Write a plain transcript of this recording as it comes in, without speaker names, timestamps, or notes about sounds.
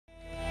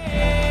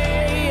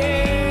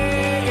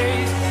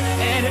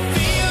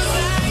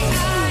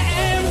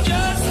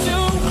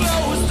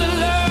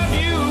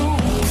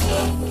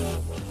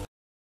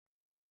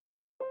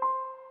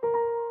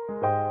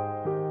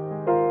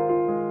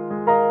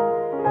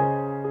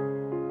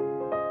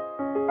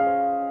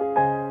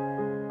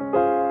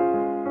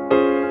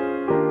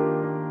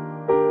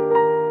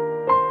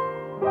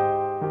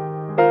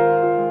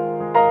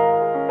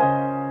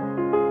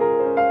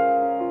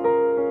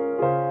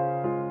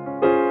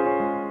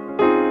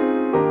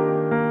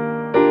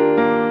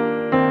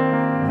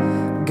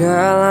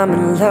Girl, I'm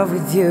in love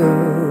with you,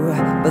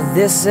 but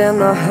this ain't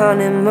the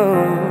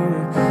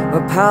honeymoon.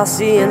 We're past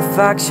the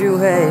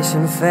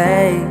infatuation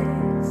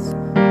phase,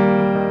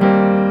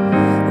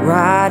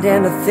 right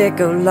in the thick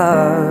of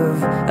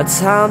love. At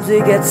times we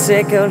get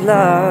sick of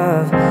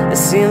love. It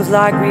seems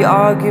like we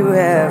argue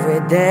every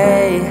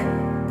day.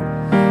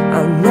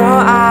 I know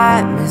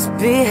I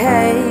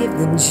misbehaved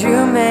and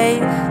you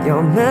made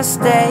your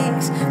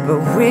mistakes, but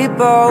we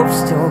both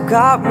still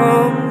got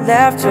room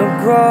left to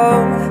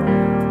grow.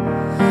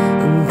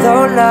 And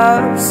though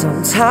love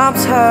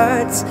sometimes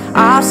hurts,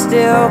 I'll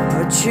still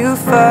put you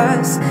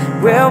first.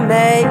 We'll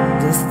make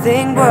this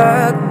thing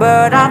work,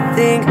 but I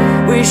think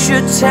we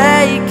should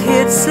take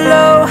it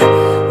slow.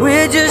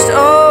 We're just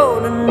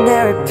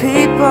ordinary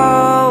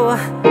people.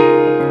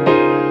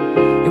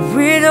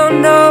 We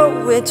don't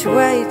know which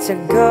way to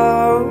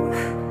go,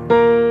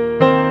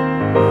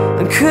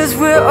 and 'cause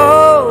we're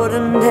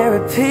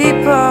ordinary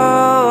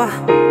people,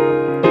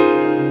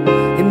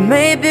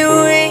 maybe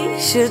we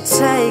should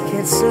take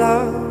it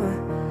slow.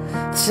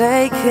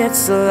 Take it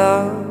slow.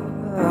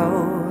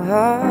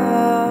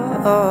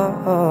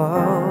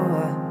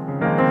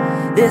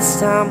 This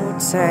time we'll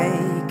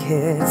take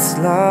it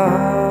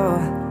slow.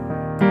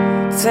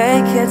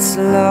 Take it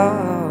slow.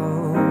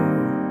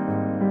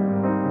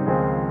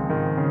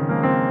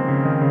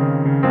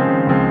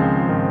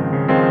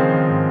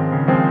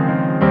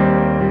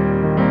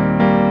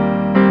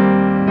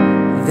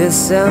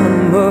 This ain't a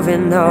movie,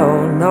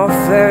 no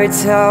fairy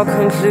tale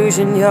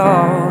conclusion,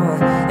 y'all.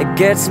 It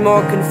gets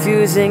more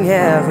confusing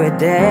every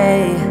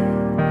day.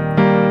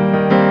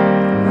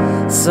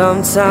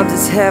 Sometimes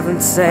it's heaven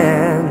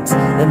sent,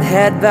 then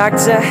head back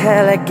to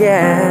hell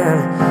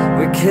again.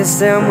 We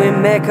kiss and we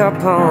make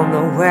up on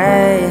the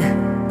way.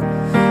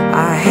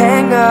 I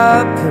hang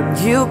up and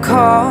you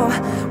call.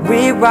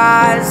 We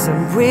rise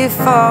and we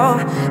fall,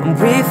 and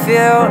we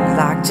feel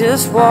like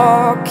just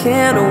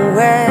walking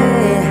away.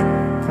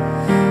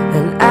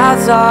 And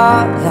as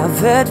our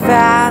love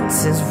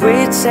advances, we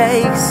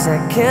take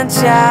second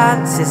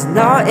chances.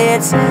 No,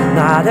 it's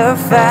not a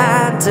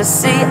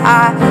fantasy.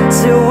 I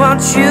still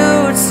want you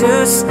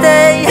to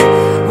stay.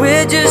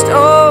 We're just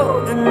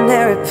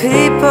ordinary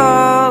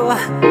people.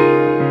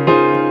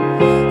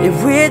 If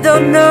we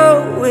don't know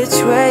which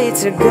way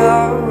to go,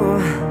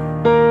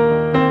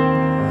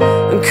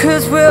 and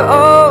 'cause we're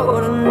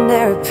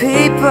ordinary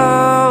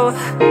people,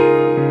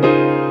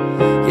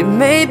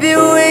 maybe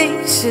we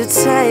should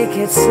take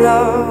it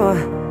slow.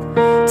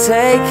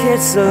 Take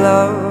it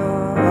slow.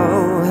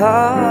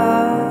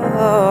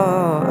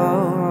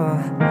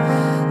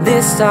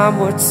 This time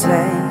we'll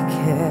take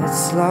it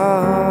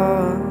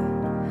slow.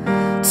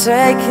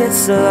 Take it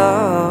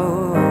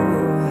slow.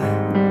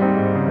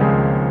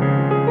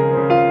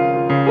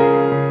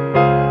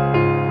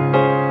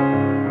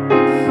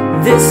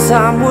 This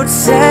time we'll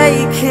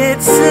take it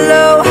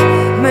slow.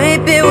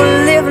 Maybe we'll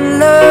live and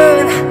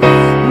learn.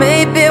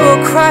 Maybe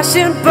we'll crash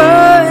and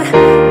burn.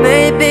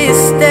 Maybe you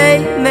stay,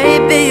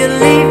 maybe you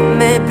leave,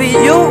 maybe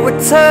you'll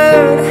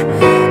return.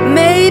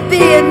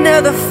 Maybe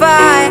another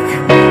fight,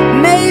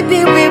 maybe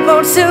we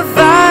won't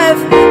survive,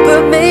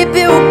 but maybe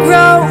we'll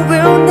grow,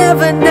 we'll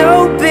never know.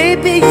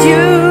 Baby,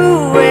 you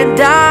and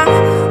I,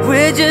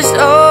 we're just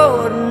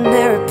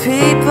ordinary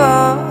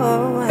people.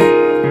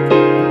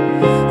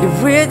 If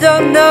we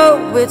don't know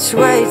which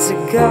way to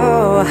go,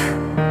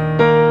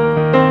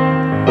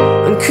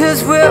 'cause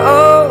we're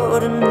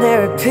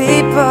ordinary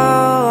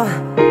people,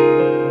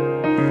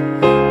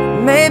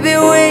 maybe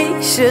we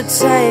should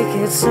take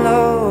it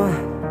slow.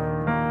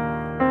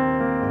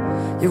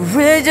 Yeah,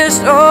 we're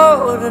just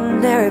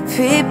ordinary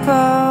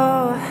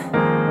people.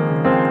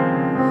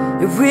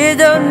 Yeah, we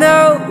don't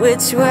know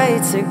which way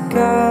to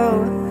go,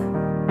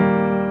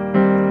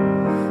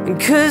 and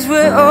 'cause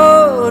we're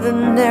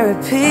ordinary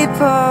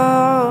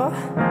people,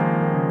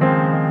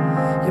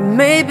 yeah,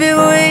 maybe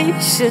we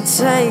should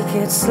take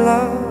it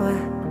slow.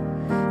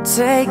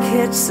 Take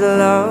it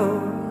slow.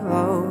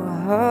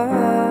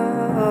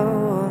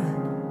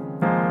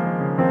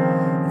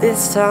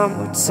 This time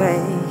we'll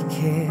take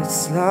it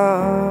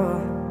slow.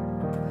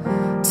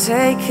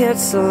 Take it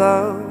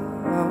slow.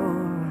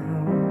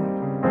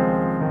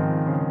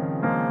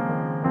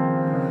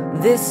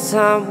 This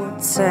time we'll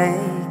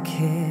take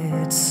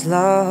it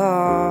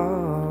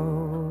slow.